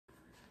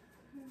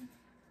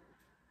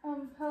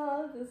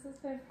Hello, this is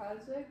my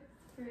project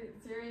for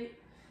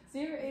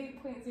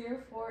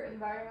 08.04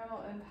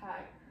 environmental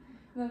impact.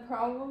 And the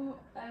problem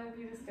I will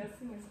be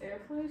discussing is air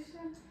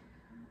pollution.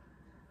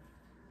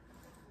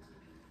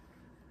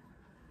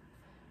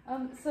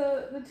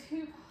 So the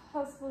two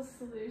possible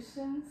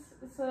solutions.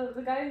 So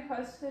the guiding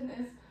question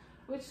is,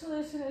 which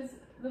solution is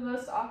the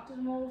most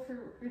optimal for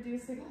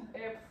reducing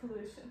air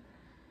pollution?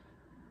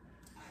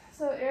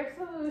 So air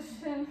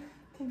pollution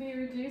can be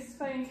reduced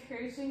by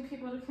encouraging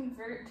people to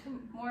convert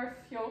to more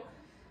fuel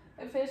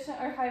efficient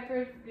or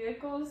hybrid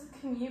vehicles,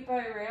 commute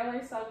by rail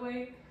or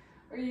subway,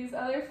 or use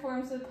other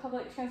forms of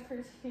public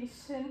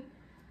transportation,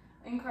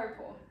 and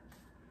carpool.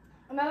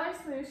 Another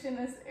solution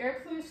is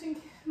air pollution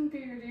can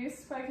be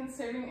reduced by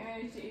conserving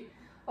energy.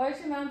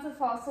 Large amounts of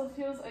fossil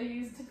fuels are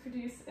used to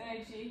produce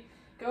energy,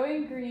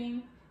 going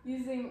green,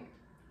 using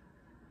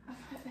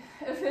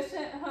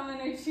efficient home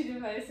energy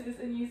devices,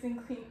 and using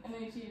clean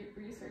energy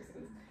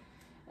resources.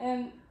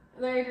 And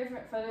there are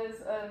different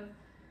photos of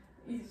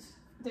each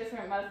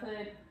different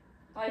method.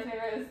 My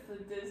favorite is the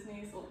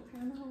Disney solar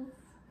panels.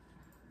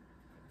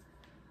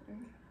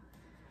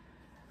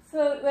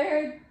 So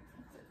there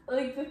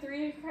are the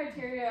three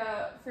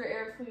criteria for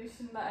air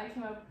pollution that I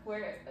came up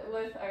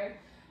with are: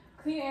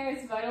 clean air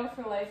is vital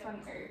for life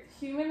on Earth.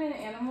 Human and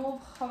animal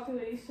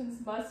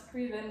populations must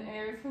breathe in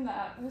air from the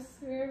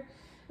atmosphere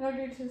in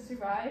order to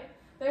survive.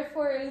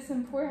 Therefore, it is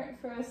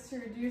important for us to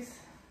reduce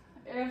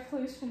air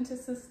pollution to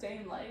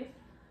sustain life.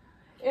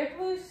 Air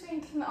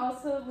pollution can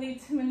also lead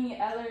to many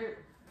other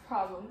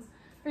problems.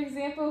 For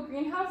example,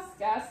 greenhouse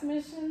gas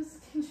emissions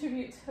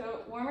contribute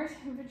to warmer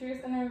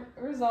temperatures and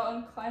result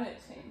in climate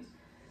change.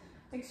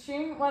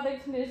 Extreme weather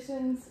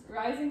conditions,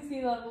 rising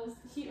sea levels,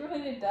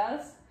 heat-related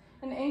deaths,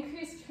 and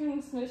increased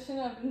transmission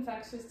of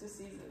infectious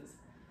diseases.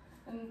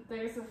 And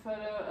there's a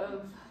photo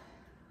of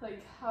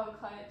how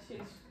climate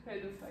change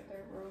could affect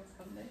our world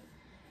someday.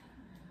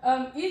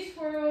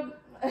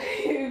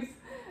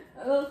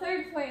 The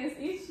third point is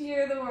each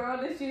year the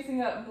world is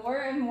using up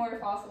more and more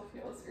fossil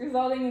fuels,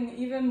 resulting in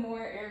even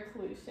more air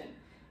pollution.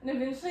 And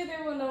eventually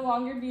there will no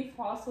longer be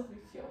fossil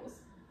fuels.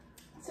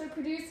 So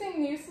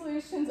producing new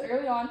solutions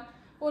early on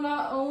will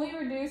not only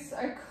reduce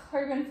our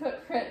carbon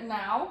footprint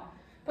now,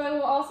 but it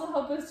will also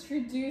help us to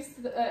reduce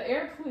the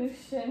air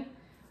pollution,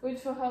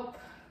 which will help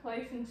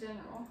life in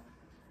general.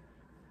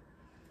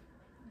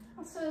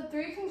 So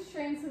 3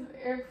 constraints of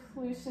air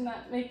pollution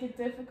that make it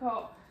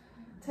difficult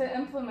to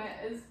implement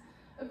is,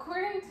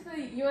 according to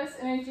the U.S.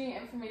 Energy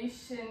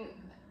Information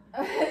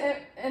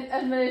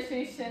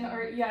Administration,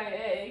 or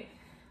EIA,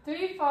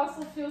 3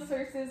 fossil fuel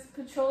sources,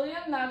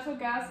 petroleum, natural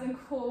gas, and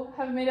coal,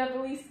 have made up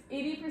at least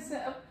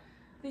 80% of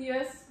the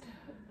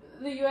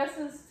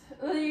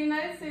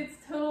United States'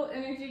 total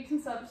energy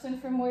consumption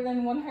for more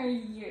than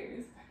 100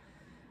 years.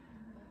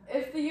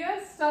 If the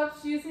U.S.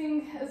 stops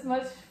using as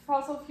much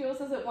fossil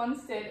fuels as it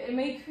once did, it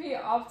may create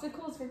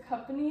obstacles for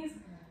companies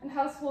and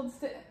households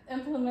to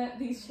implement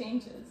these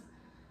changes.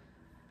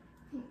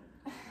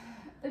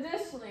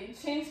 Additionally,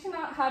 change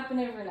cannot happen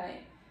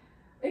overnight.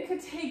 It could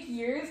take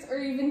years or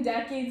even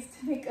decades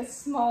to make a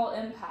small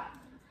impact.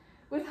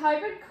 With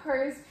hybrid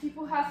cars,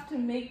 people have to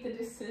make the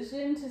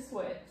decision to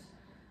switch.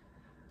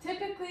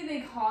 Typically,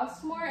 they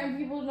cost more and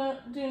people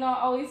do not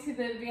always see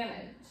the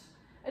advantage.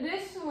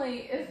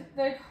 Additionally, if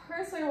their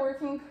cars are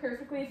working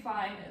perfectly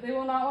fine, they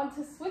will not want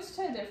to switch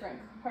to a different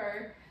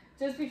car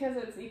just because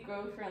it's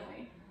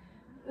eco-friendly.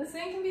 The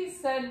same can be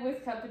said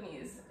with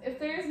companies. If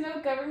there is no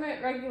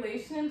government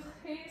regulation in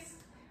place,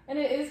 and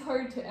it is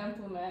hard to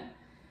implement,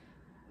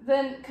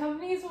 then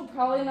companies will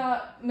probably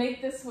not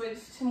make the switch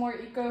to more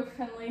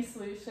eco-friendly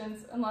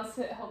solutions unless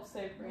it helps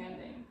their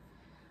branding.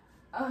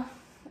 A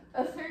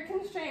third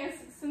constraint is,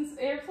 since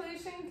air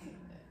pollution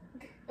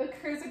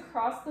occurs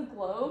across the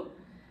globe,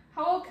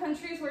 how will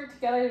countries work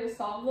together to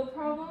solve the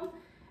problem?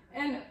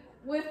 And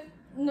with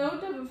no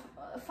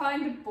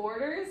defined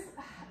borders,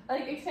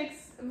 it can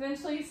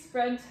eventually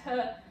spread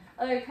to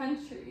other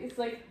countries.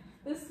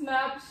 This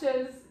map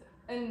shows,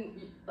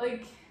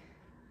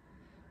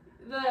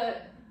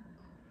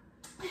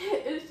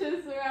 it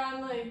shows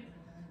around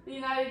the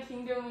United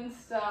Kingdom and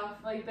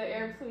stuff, the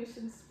air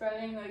pollution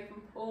spreading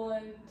from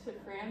Poland to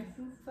France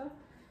and stuff.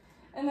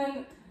 And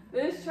then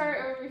this chart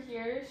over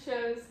here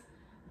shows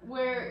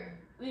where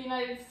the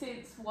United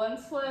States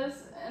once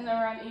was in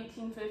around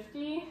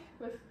 1850,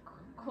 with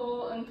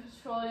coal and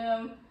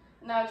petroleum,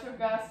 natural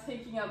gas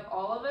taking up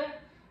all of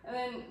it. And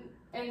then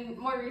in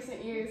more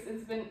recent years,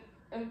 it's been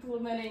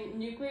implementing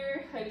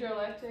nuclear,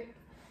 hydroelectric,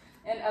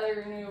 and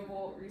other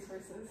renewable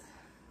resources.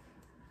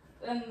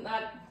 And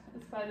that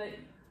is by the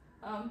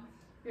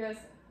U.S.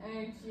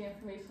 Energy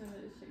Information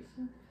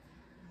Administration.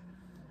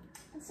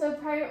 So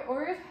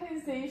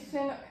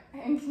prioritization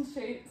and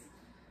constraints.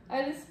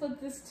 I just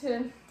split this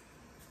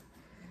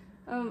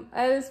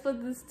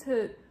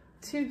to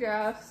 2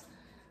 graphs.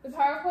 The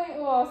PowerPoint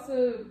will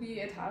also be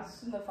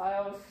attached in the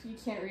file if you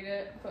can't read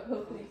it, but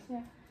hopefully you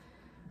can.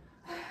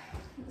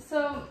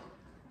 So,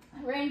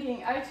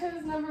 ranking. I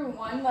chose number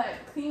 1,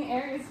 that clean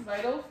air is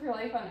vital for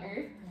life on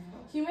Earth.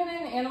 Human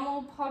and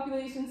animal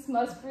populations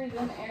must breathe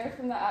in air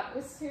from the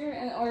atmosphere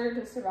in order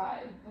to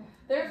survive.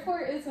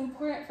 Therefore, it's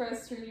important for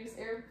us to reduce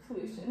air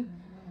pollution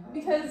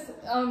because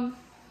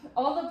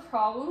all the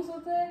problems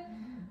with it,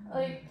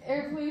 like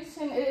air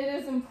pollution, it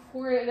is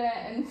important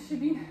and should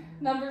be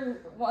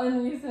number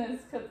one reason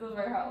is because of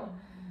our health.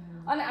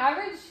 On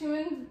average,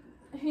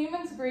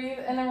 humans breathe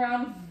in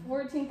around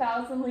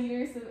 14,000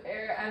 liters of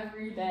air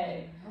every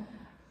day.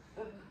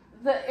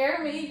 The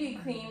air may be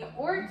clean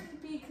or it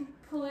could be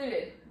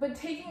polluted, but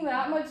taking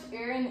that much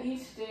air in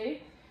each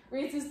day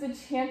raises the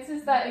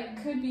chances that it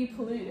could be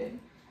polluted.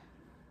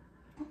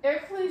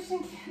 Air pollution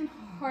can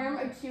harm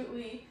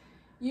acutely,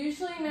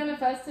 usually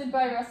manifested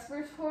by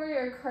respiratory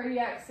or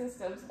cardiac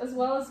systems, as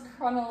well as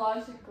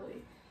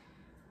chronically,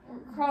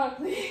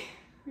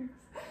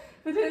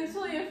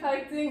 potentially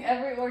affecting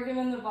every organ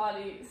in the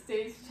body,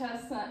 states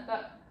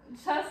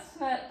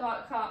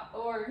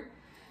chestnut.org.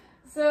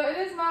 So it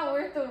is not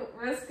worth the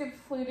risk of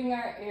polluting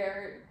our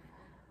air,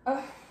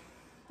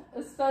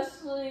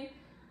 especially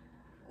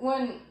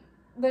when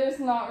there's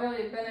not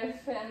really a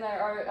benefit and there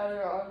are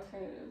other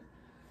alternatives.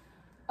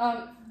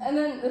 And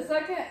then the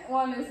second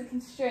one is a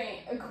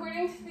constraint.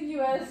 According to the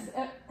U.S.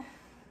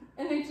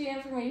 Energy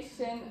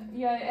Information,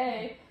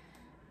 EIA,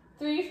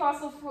 3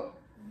 fossil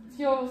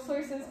fuel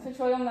sources,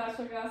 petroleum,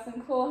 natural gas,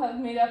 and coal, have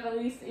made up at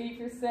least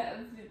 80%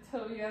 of the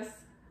total U.S.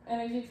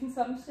 energy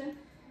consumption.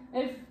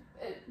 If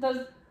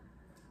the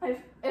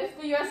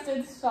U.S.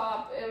 did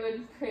stop, it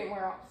would create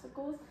more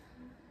obstacles,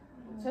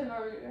 which I've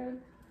already read.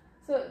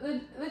 So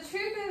the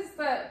truth is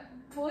that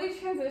fully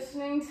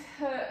transitioning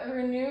to a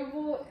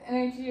renewable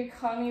energy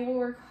economy will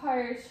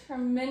require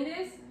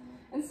tremendous,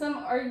 and some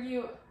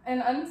argue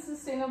an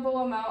unsustainable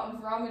amount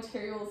of raw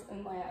materials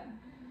and land.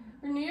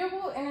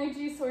 Renewable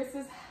energy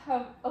sources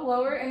have a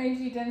lower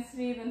energy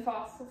density than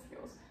fossil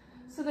fuels,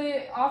 so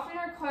they often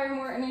require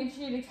more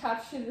energy to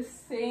capture the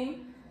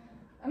same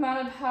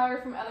amount of power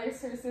from other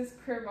sources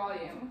per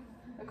volume,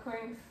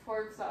 according to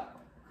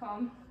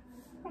Forbes.com.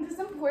 It is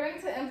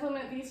important to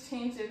implement these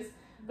changes,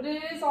 but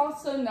it is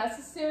also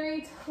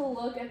necessary to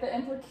look at the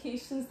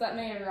implications that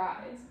may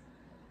arise.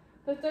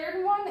 The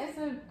third one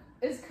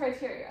is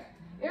criteria.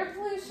 Air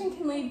pollution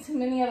can lead to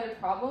many other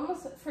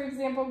problems. For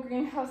example,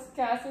 greenhouse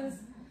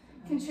gases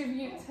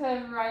contribute to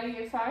a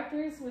variety of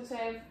factors, which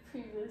I have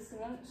previously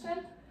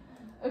mentioned.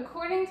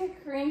 According to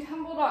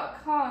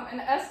greentumble.com,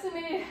 an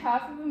estimated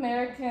half of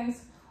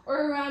Americans,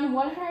 or around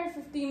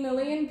 150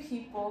 million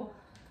people,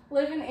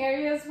 live in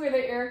areas where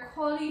the air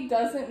quality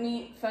doesn't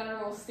meet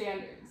federal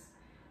standards.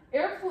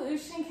 Air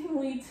pollution can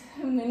lead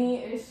to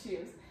many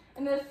issues,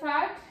 and the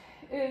fact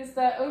is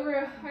that over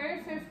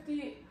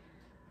 150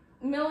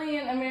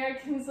 million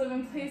Americans live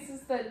in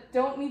places that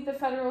don't meet the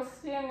federal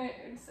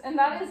standards, and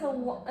that is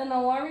an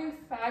alarming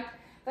fact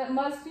that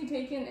must be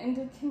taken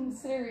into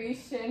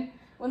consideration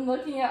when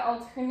looking at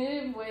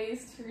alternative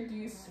ways to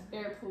reduce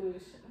air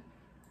pollution.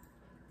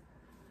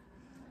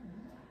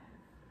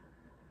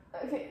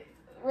 Okay,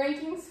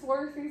 rankings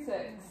 4 through 6.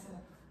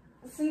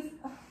 Since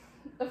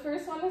the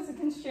first one is a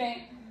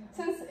constraint,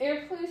 since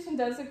air pollution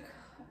does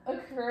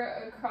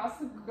occur across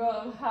the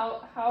globe,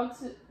 how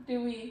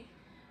do we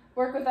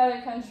work with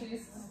other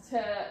countries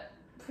to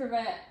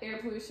prevent air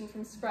pollution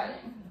from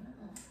spreading?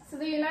 So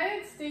the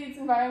United States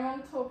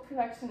Environmental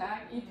Protection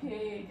Act,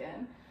 EPA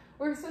again,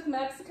 works with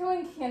Mexico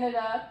and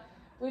Canada,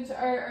 which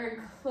are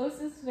our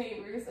closest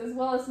neighbors, as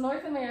well as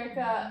North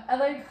America,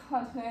 other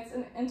continents,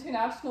 and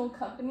international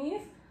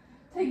companies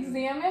to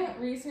examine,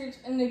 research,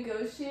 and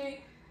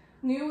negotiate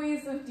new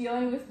ways of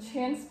dealing with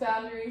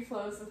transboundary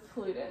flows of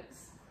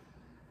pollutants.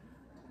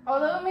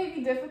 Although it may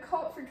be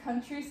difficult for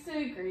countries to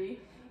agree,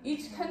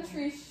 each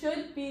country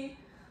should be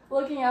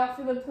looking out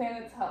for the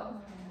planet's health.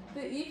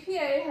 The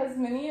EPA has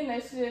many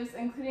initiatives,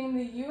 including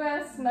the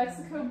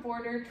U.S.-Mexico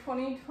Border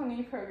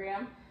 2020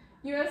 Program,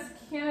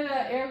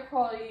 U.S.-Canada Air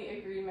Quality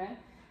Agreement,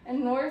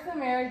 and North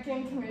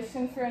American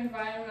Commission for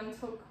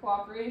Environmental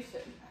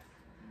Cooperation.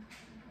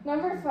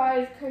 Number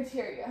 5,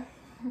 criteria.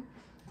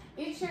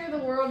 Each year, the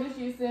world is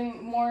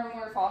using more and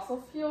more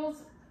fossil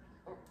fuels,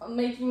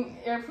 making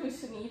air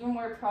pollution even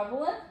more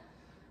prevalent.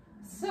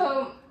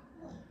 So,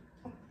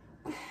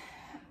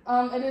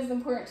 it is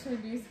important to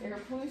reduce air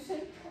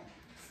pollution.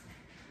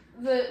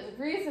 The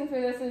reason for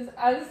this is,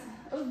 as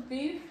of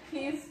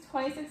BP's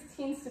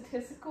 2016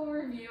 statistical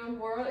review of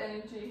world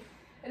energy,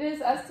 it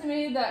is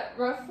estimated that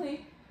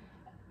roughly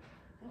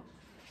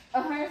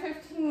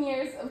 115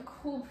 years of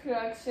coal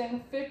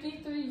production,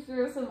 53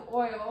 years of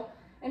oil,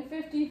 and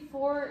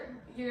 54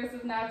 years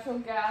of natural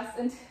gas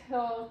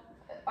until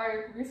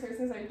our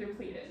resources are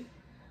depleted.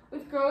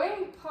 With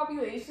growing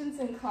populations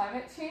and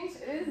climate change,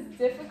 it is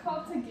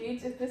difficult to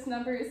gauge if this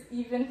number is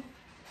even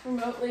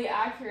remotely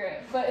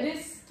accurate, but it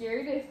is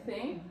scary to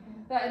think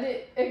that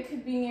it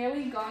could be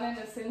nearly gone in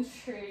a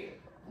century,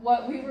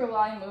 what we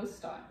rely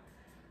most on.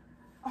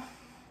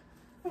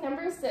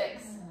 Number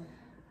 6,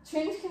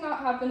 change cannot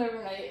happen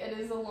overnight. It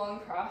is a long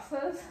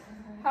process.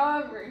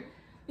 However,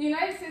 the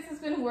United States has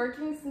been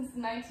working since the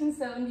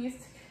 1970s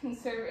to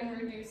conserve and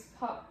reduce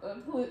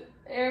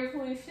air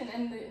pollution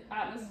in the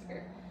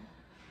atmosphere.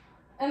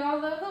 And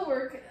although the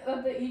work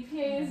that the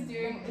EPA is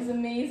doing is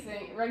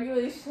amazing,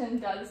 regulation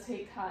does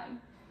take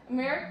time.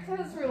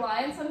 America's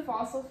reliance on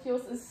fossil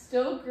fuels is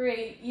still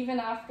great even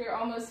after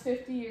almost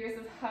 50 years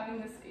of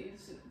having this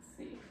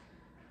agency.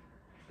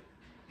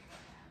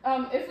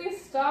 If we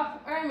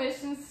stop our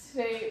emissions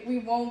today, we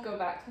won't go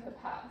back to the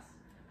past.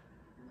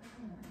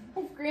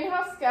 If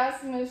greenhouse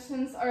gas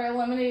emissions are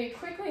eliminated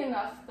quickly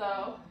enough,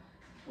 though,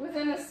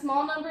 within a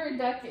small number of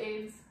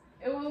decades,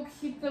 it will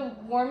keep the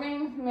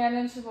warming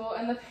manageable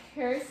and the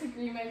Paris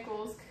Agreement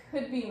goals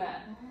could be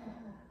met,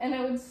 and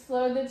it would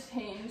slow the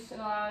change and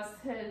allow us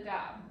to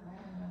adapt.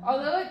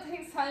 Although it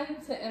takes time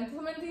to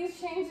implement these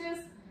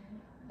changes,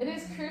 it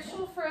is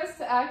crucial for us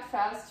to act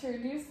fast to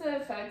reduce the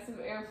effects of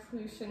air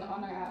pollution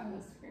on our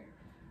atmosphere.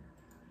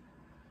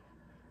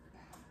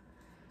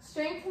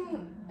 Strengths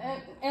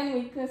and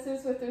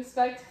weaknesses with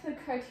respect to the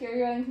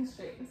criteria and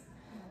constraints.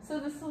 So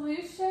the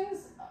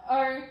solutions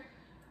are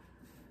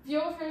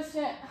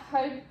fuel-efficient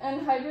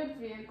and hybrid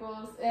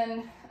vehicles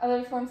and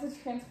other forms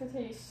of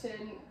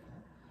transportation,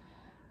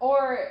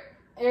 or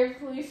air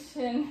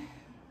pollution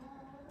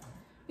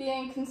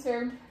being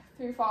conserved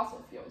through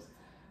fossil fuels.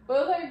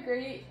 Both are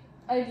great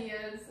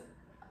ideas.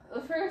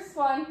 The first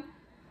one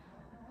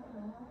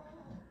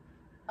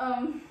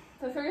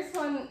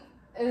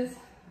is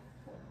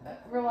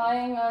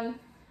relying on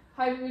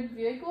hybrid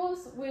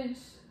vehicles, which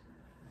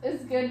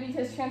is good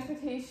because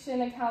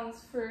transportation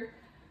accounts for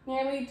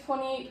nearly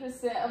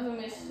 28% of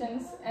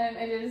emissions, and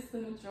it is the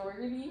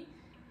majority.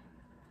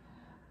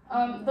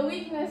 The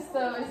weakness,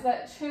 though, is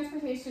that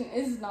transportation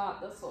is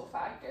not the sole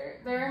factor.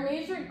 There are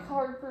major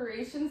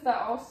corporations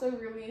that also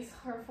release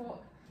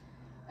harmful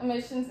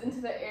emissions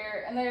into the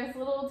air, and there is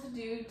little to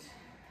do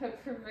to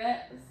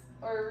prevent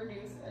or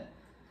reduce it.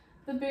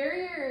 The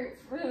barrier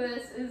for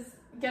this is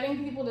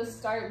getting people to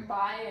start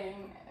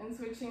buying and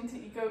switching to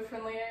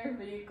eco-friendlier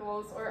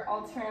vehicles or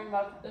alternative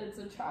methods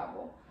of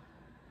travel.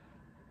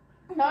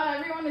 Not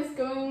everyone is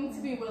going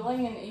to be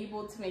willing and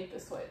able to make the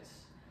switch.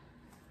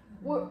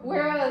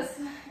 Whereas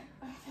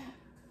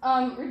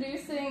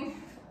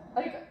reducing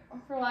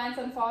reliance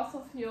on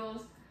fossil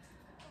fuels,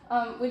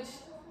 which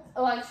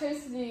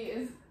electricity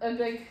is a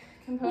big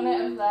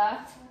component of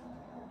that,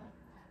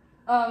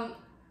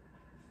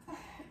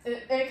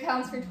 it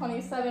accounts for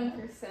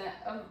 27%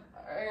 of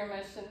our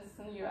emissions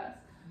in the US.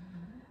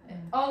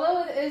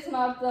 Although it is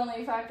not the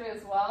only factor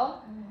as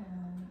well,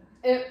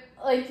 it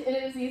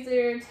is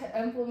easier to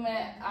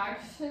implement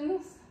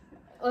actions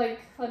like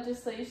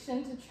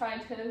legislation to try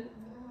to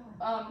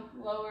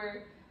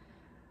lower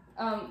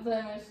the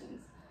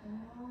emissions.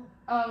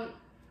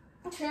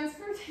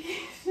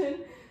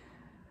 Transportation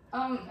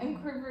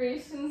and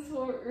corporations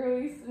will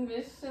release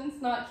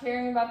emissions not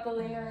caring about the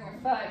lingering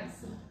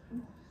effects,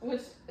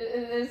 which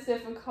it is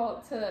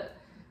difficult to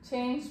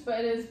change,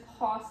 but it is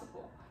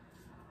possible.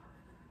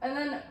 And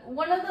then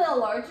one of the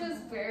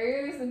largest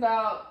barriers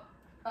about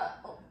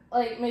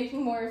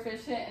making more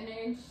efficient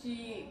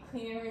energy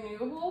clean and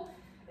renewable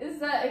is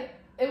that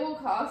it will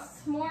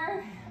cost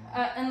more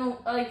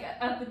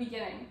at the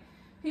beginning.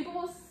 People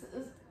will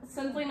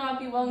simply not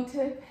be willing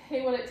to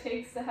pay what it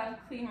takes to have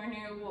clean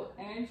renewable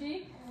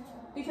energy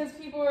because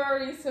people are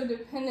already so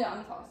dependent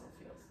on fossil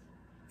fuels.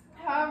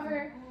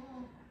 However,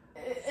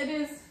 it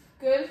is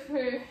good for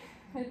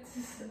it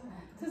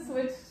to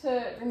switch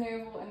to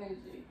renewable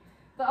energy.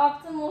 The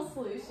optimal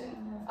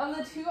solution. Of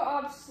the two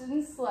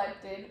options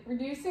selected,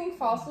 reducing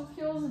fossil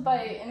fuels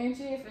by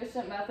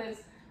energy-efficient methods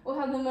will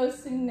have the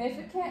most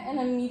significant and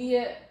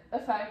immediate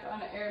effect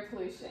on air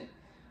pollution.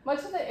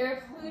 Much of the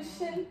air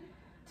pollution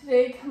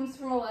today comes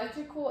from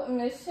electrical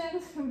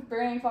emissions from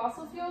burning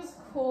fossil fuels,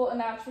 coal, and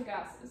natural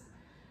gases.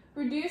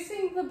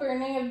 Reducing the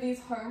burning of these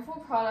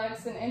harmful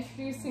products and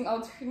introducing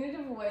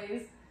alternative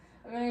ways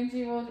of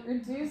energy will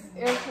reduce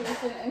air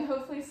pollution and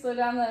hopefully slow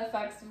down the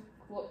effects of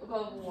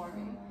global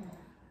warming.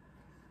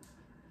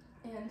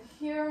 And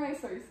here are my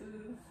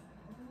sources.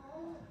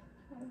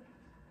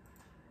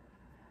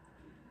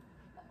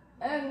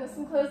 And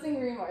some closing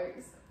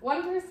remarks.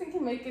 One person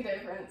can make a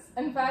difference.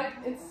 In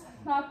fact, it's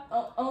not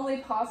only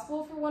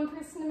possible for one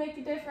person to make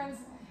a difference,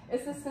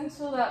 it's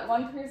essential that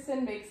one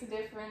person makes a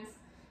difference.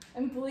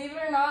 And believe it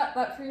or not,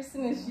 that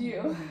person is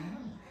you.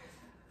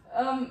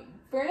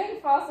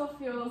 Burning fossil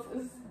fuels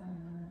is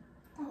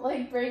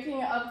like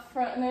breaking up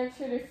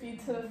furniture to feed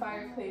to the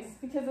fireplace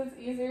because it's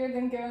easier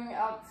than going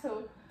out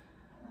to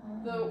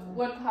the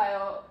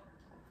woodpile,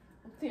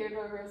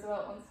 Theodore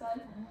Roosevelt once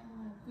said.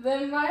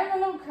 The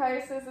environmental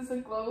crisis is a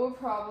global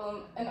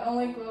problem and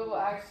only global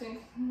action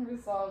can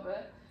resolve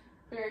it,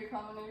 Barry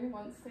Commoner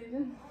once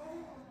stated.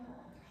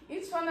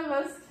 Each one of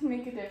us can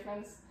make a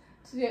difference.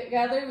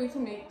 Together we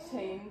can make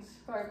change,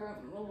 Barbara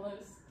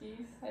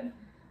Molosky said.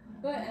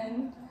 The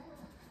end.